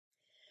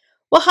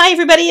Well, hi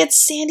everybody,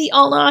 it's Sandy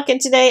Allnock,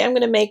 and today I'm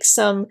going to make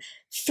some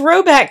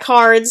throwback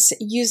cards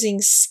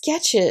using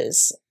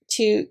sketches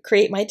to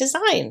create my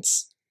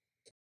designs.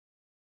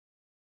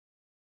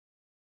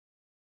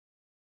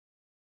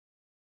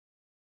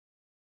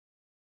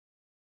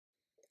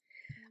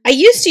 I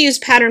used to use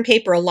pattern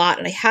paper a lot,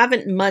 and I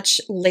haven't much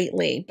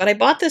lately, but I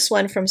bought this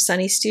one from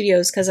Sunny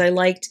Studios because I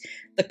liked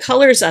the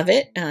colors of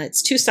it.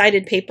 It's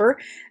two-sided paper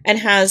and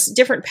has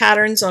different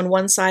patterns on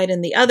one side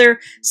and the other.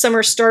 Some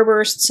are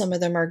starburst, some of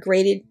them are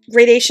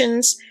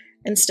gradations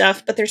and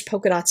stuff, but there's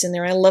polka dots in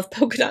there. I love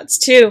polka dots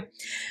too.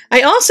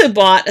 I also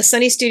bought a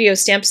Sunny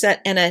Studios stamp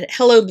set and a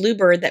Hello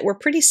Bluebird that were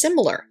pretty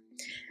similar.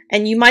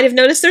 And you might have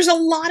noticed there's a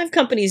lot of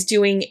companies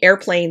doing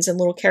airplanes and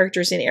little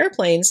characters in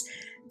airplanes.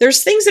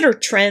 There's things that are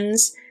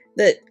trends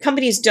that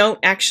companies don't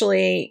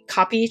actually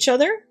copy each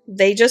other.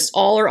 They just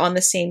all are on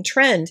the same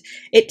trend.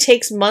 It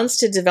takes months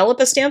to develop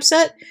a stamp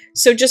set,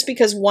 so just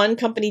because one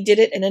company did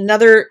it and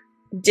another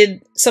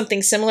did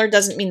something similar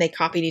doesn't mean they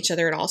copied each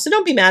other at all. So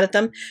don't be mad at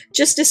them.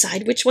 Just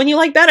decide which one you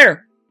like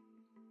better.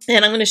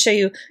 And I'm going to show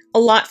you a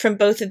lot from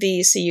both of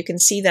these so you can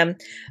see them.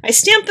 I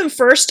stamped them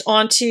first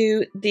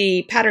onto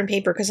the pattern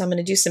paper because I'm going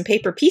to do some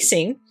paper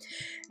piecing.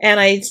 And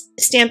I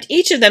stamped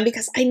each of them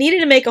because I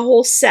needed to make a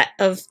whole set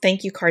of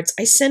thank you cards.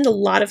 I send a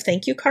lot of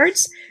thank you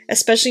cards,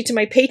 especially to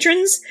my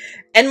patrons,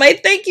 and my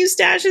thank you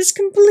stash is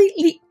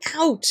completely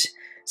out.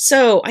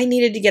 So I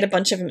needed to get a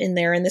bunch of them in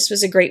there, and this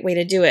was a great way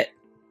to do it.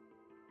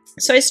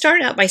 So I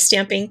started out by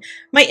stamping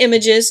my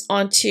images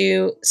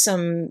onto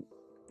some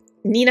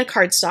Neenah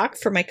cardstock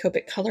for my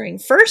Copic coloring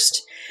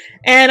first.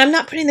 And I'm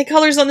not putting the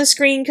colors on the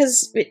screen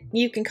because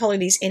you can color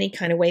these any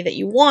kind of way that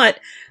you want.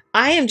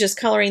 I am just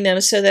coloring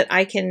them so that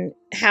I can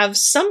have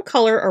some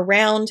color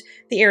around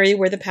the area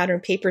where the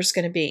pattern paper is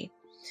going to be.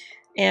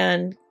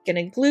 And going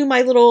to glue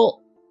my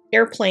little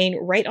airplane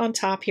right on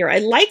top here. I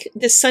like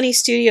this Sunny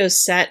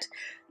Studios set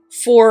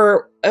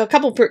for a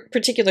couple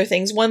particular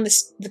things. One,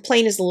 the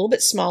plane is a little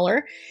bit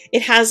smaller.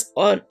 It has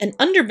an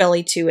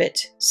underbelly to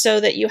it so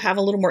that you have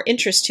a little more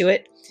interest to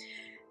it.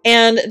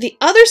 And the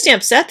other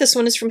stamp set, this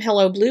one is from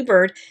Hello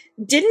Bluebird,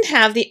 didn't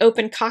have the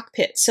open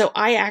cockpit. So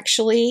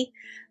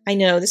I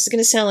know this is going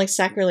to sound like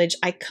sacrilege.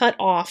 I cut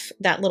off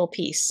that little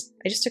piece.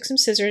 I just took some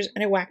scissors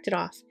and I whacked it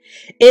off.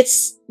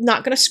 It's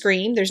not going to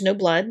scream. There's no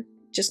blood.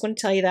 Just going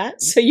to tell you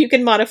that. So you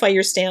can modify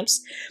your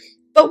stamps.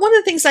 But one of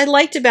the things I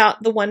liked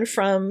about the one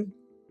from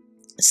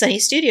Sunny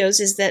Studios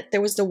is that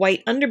there was the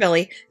white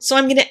underbelly. So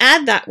I'm going to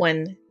add that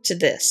one to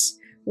this.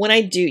 When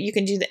I do, you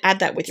can add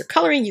that with your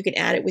coloring. You can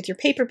add it with your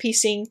paper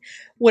piecing,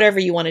 whatever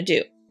you want to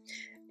do.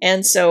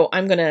 And so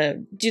I'm going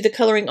to do the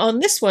coloring on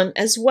this one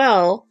as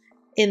well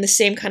in the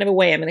same kind of a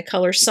way. I'm going to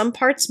color some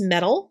parts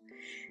metal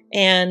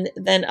and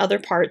then other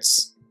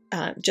parts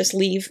just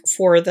leave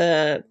for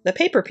the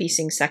paper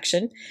piecing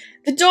section.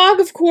 The dog,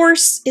 of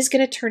course, is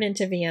going to turn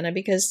into Vienna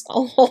because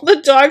all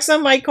the dogs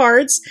on my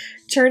cards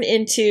turn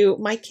into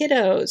my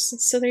kiddos.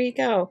 So there you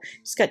go.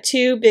 She's got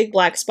two big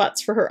black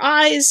spots for her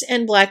eyes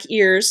and black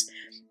ears.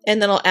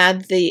 And then I'll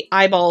add the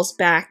eyeballs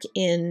back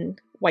in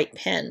white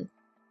pen.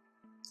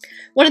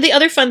 One of the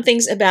other fun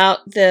things about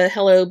the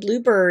Hello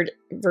Bluebird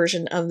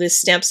version of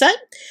this stamp set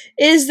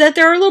is that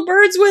there are little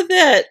birds with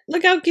it.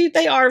 Look how cute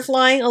they are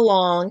flying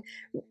along.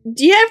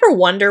 Do you ever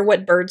wonder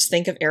what birds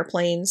think of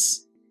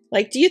airplanes?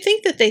 Like, do you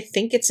think that they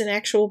think it's an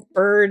actual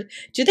bird?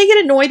 Do they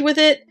get annoyed with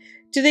it?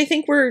 Do they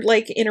think we're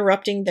like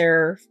interrupting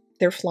their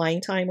flying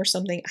time or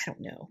something? I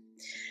don't know.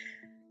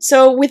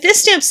 So with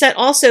this stamp set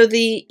also,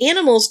 the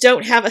animals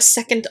don't have a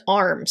second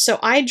arm. So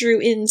I drew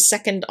in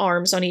second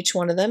arms on each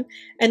one of them.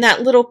 And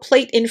that little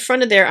plate in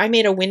front of there, I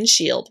made a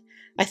windshield.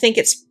 I think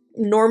it's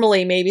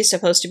normally maybe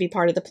supposed to be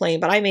part of the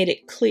plane, but I made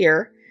it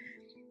clear.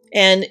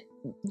 And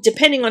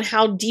depending on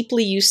how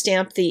deeply you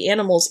stamp the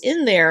animals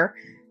in there,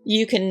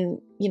 you can,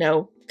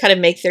 kind of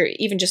make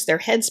even just their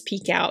heads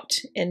peek out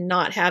and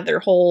not have their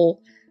whole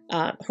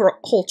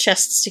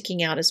chest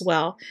sticking out as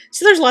well.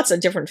 So there's lots of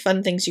different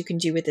fun things you can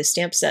do with the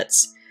stamp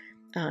sets.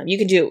 You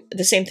can do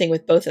the same thing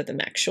with both of them,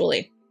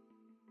 actually.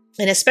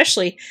 And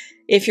especially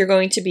if you're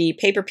going to be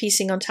paper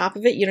piecing on top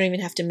of it, you don't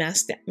even have to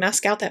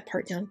mask out that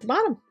part down at the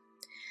bottom.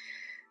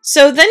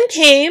 So then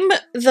came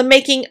the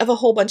making of a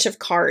whole bunch of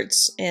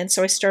cards. And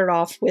so I started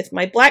off with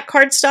my black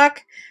cardstock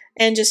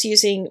and just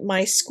using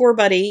my Score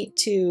Buddy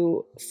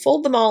to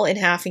fold them all in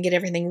half and get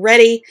everything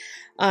ready.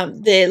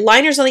 The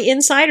liners on the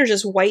inside are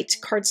just white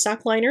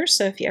cardstock liners.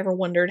 So if you ever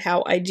wondered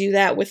how I do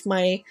that with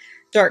my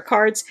dark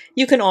cards,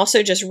 you can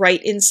also just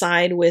write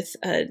inside with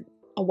a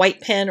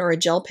white pen or a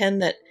gel pen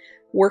that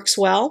works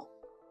well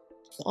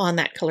on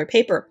that color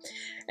paper.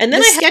 And then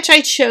the sketch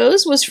I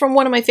chose was from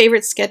one of my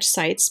favorite sketch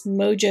sites,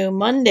 Mojo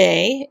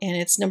Monday, and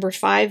it's number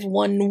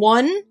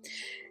 511.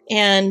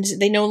 And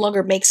they no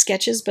longer make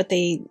sketches, but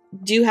they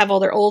do have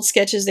all their old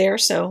sketches there,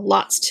 so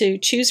lots to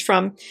choose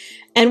from.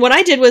 And what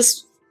I did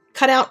was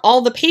cut out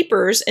all the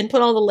papers and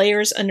put all the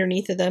layers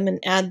underneath of them and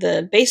add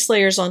the base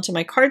layers onto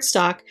my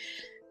cardstock.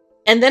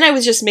 And then I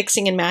was just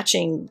mixing and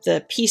matching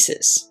the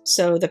pieces.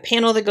 So the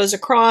panel that goes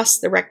across,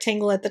 the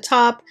rectangle at the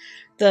top,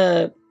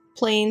 the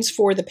planes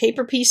for the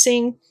paper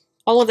piecing,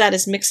 all of that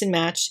is mix and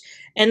match.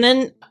 And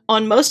then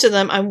on most of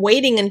them, I'm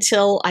waiting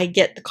until I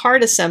get the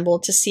card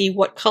assembled to see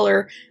what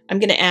color I'm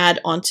going to add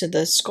onto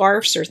the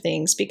scarves or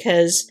things,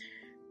 because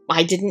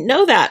I didn't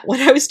know that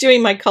when I was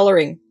doing my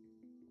coloring.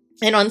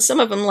 And on some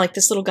of them, like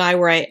this little guy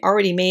where I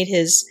already made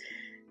his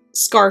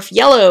scarf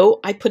yellow,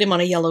 I put him on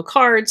a yellow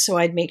card, so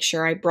I'd make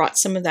sure I brought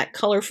some of that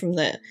color from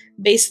the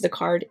base of the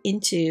card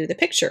into the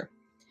picture.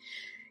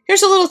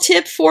 Here's a little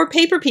tip for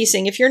paper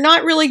piecing. If you're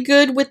not really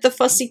good with the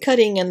fussy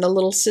cutting and the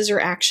little scissor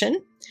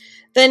action,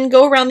 then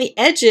go around the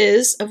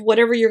edges of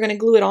whatever you're going to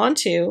glue it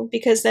onto,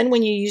 because then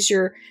when you use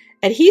your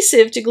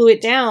adhesive to glue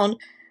it down,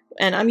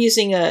 and I'm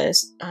using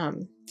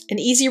an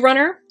easy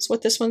runner, is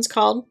what this one's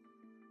called.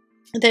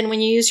 Then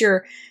when you use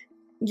your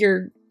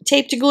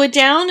tape to glue it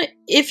down,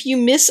 if you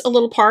miss a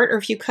little part or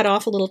if you cut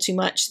off a little too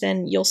much,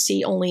 then you'll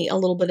see only a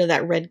little bit of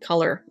that red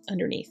color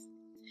underneath.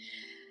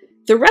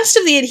 The rest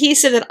of the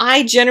adhesive that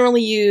I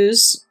generally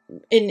use,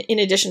 in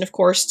addition, of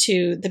course,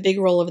 to the big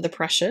roll of the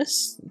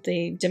Precious,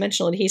 the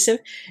dimensional adhesive,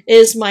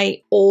 is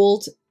my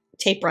old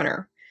tape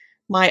runner,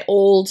 my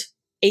old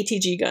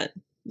ATG gun.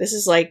 This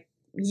is like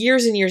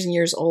years and years and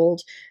years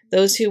old.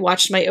 Those who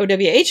watched my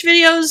OWH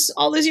videos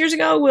all those years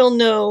ago will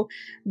know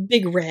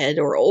Big Red,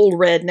 or Old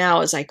Red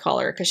now as I call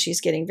her, because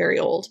she's getting very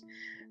old.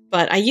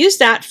 But I use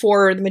that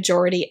for the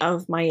majority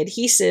of my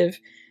adhesive,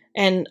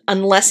 and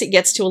unless it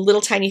gets to a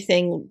little tiny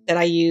thing that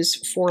I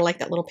use for like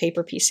that little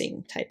paper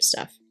piecing type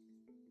stuff.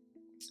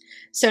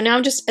 So now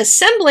I'm just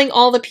assembling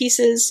all the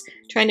pieces,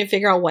 trying to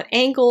figure out what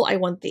angle I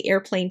want the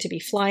airplane to be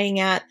flying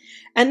at.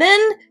 And then,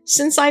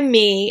 since I'm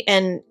me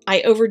and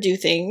I overdo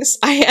things,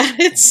 I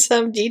added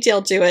some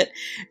detail to it.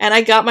 And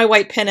I got my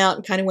white pen out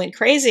and kind of went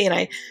crazy.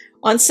 And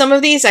on some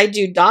of these, I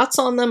do dots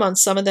on them. On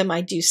some of them, I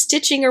do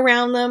stitching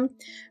around them.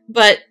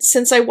 But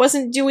since I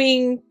wasn't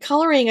doing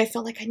coloring, I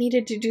felt like I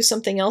needed to do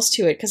something else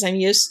to it, because I'm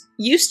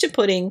used to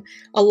putting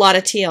a lot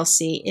of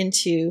TLC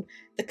into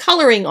the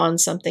coloring on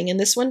something, and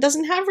this one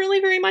doesn't have really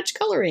very much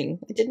coloring.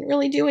 I didn't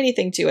really do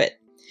anything to it.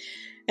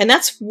 And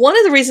that's one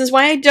of the reasons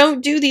why I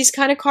don't do these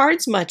kind of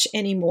cards much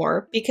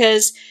anymore,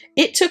 because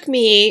it took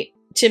me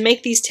to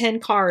make these 10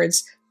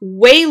 cards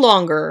way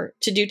longer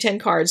to do 10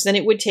 cards than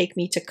it would take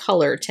me to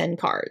color 10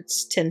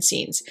 cards, 10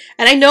 scenes.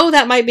 And I know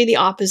that might be the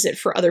opposite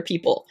for other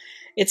people.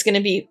 It's going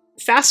to be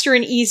faster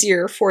and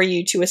easier for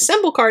you to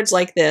assemble cards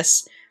like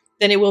this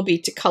than it will be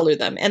to color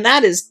them. And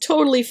that is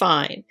totally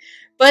fine.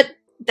 But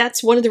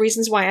that's one of the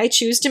reasons why I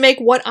choose to make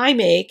what I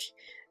make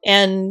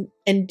and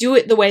do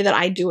it the way that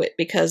I do it,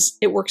 because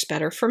it works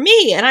better for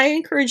me. And I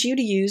encourage you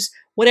to use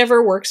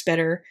whatever works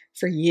better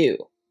for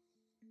you.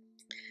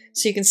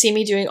 So you can see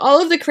me doing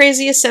all of the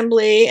crazy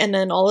assembly, and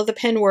then all of the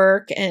pen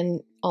work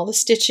and all the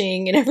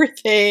stitching and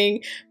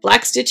everything,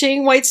 black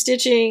stitching, white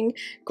stitching,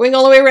 going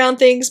all the way around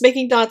things,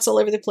 making dots all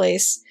over the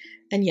place.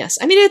 And yes,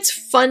 I mean, it's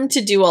fun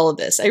to do all of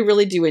this. I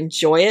really do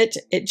enjoy it.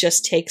 It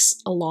just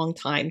takes a long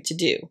time to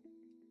do.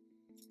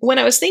 When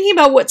I was thinking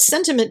about what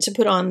sentiment to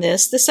put on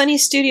this, the Sunny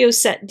Studio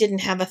set didn't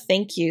have a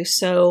thank you,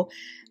 so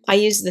I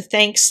used the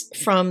thanks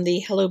from the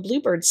Hello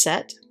Bluebird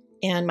set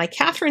and my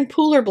Catherine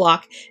Pooler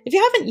block. If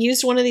you haven't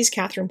used one of these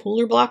Catherine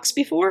Pooler blocks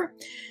before,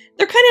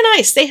 they're kind of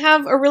nice. They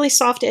have a really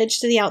soft edge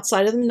to the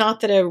outside of them.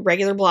 Not that a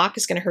regular block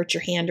is going to hurt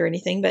your hand or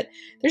anything, but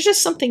there's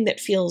just something that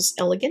feels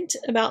elegant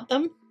about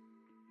them.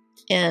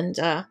 And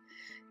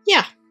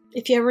yeah,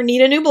 if you ever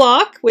need a new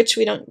block, which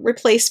we don't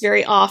replace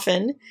very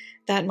often,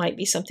 that might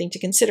be something to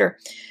consider.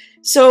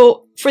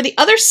 So for the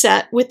other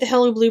set with the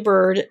Hello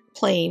Bluebird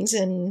planes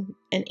and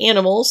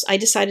animals, I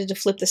decided to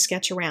flip the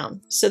sketch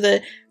around. So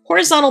the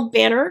horizontal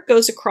banner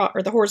goes across,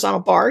 or the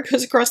horizontal bar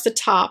goes across the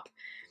top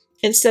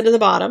instead of the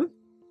bottom.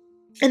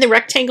 And the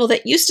rectangle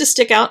that used to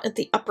stick out at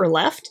the upper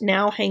left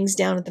now hangs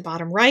down at the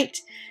bottom right.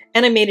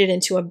 And I made it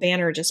into a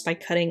banner just by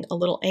cutting a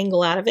little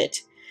angle out of it.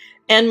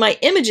 And my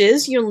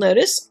images, you'll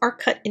notice, are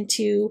cut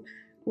into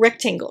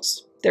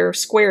rectangles. They're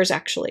squares,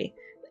 actually.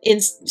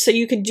 So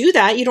you can do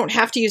that. You don't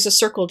have to use a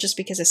circle just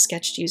because it's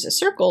sketched to use a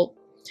circle,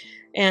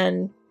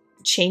 and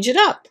change it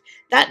up.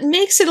 That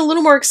makes it a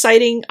little more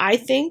exciting, I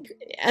think,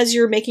 as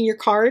you're making your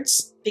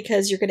cards,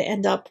 because you're going to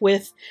end up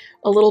with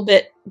a little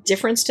bit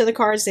difference to the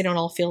cards. They don't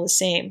all feel the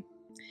same.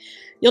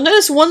 You'll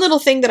notice one little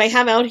thing that I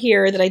have out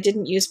here that I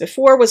didn't use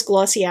before was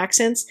glossy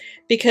accents,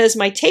 because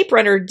my tape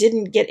runner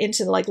didn't get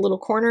into like little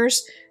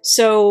corners.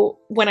 So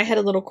when I had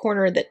a little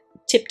corner that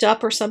tipped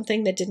up or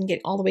something that didn't get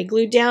all the way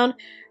glued down,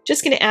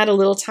 just going to add a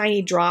little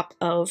tiny drop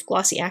of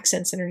glossy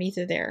accents underneath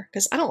of there,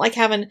 because I don't like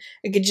having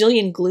a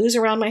gajillion glues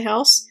around my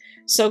house.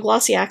 So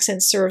glossy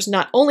accents serves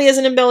not only as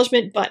an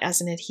embellishment, but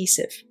as an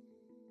adhesive.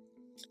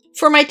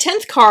 For my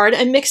 10th card,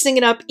 I'm mixing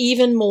it up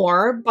even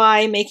more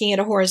by making it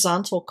a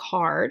horizontal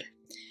card.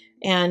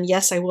 And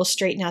yes, I will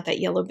straighten out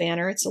that yellow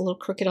banner. It's a little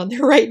crooked on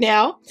there right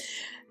now.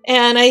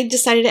 And I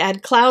decided to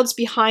add clouds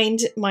behind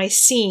my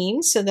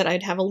scene so that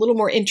I'd have a little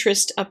more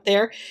interest up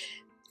there.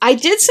 I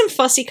did some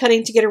fussy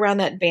cutting to get around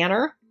that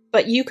banner,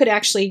 but you could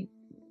actually,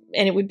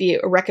 and it would be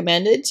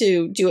recommended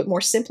to do it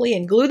more simply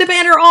and glue the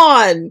banner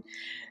on.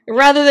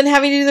 rather than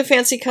having to do the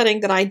fancy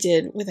cutting that I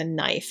did with a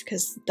knife,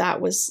 because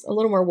that was a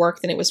little more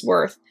work than it was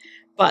worth.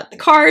 But the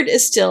card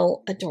is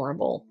still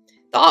adorable.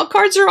 The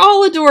cards are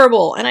all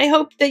adorable, and I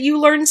hope that you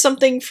learned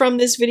something from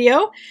this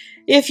video.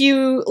 If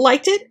you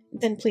liked it,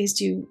 then please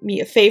do me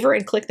a favor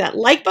and click that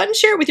like button.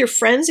 Share it with your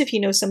friends if you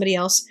know somebody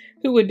else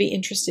who would be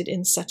interested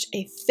in such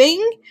a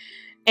thing.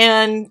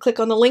 And click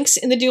on the links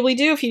in the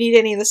doobly-doo if you need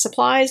any of the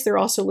supplies. They're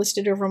also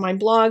listed over on my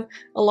blog,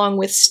 along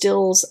with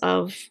stills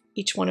of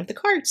each one of the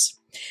cards.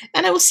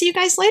 And I will see you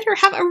guys later.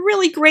 Have a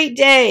really great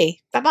day.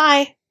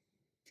 Bye-bye.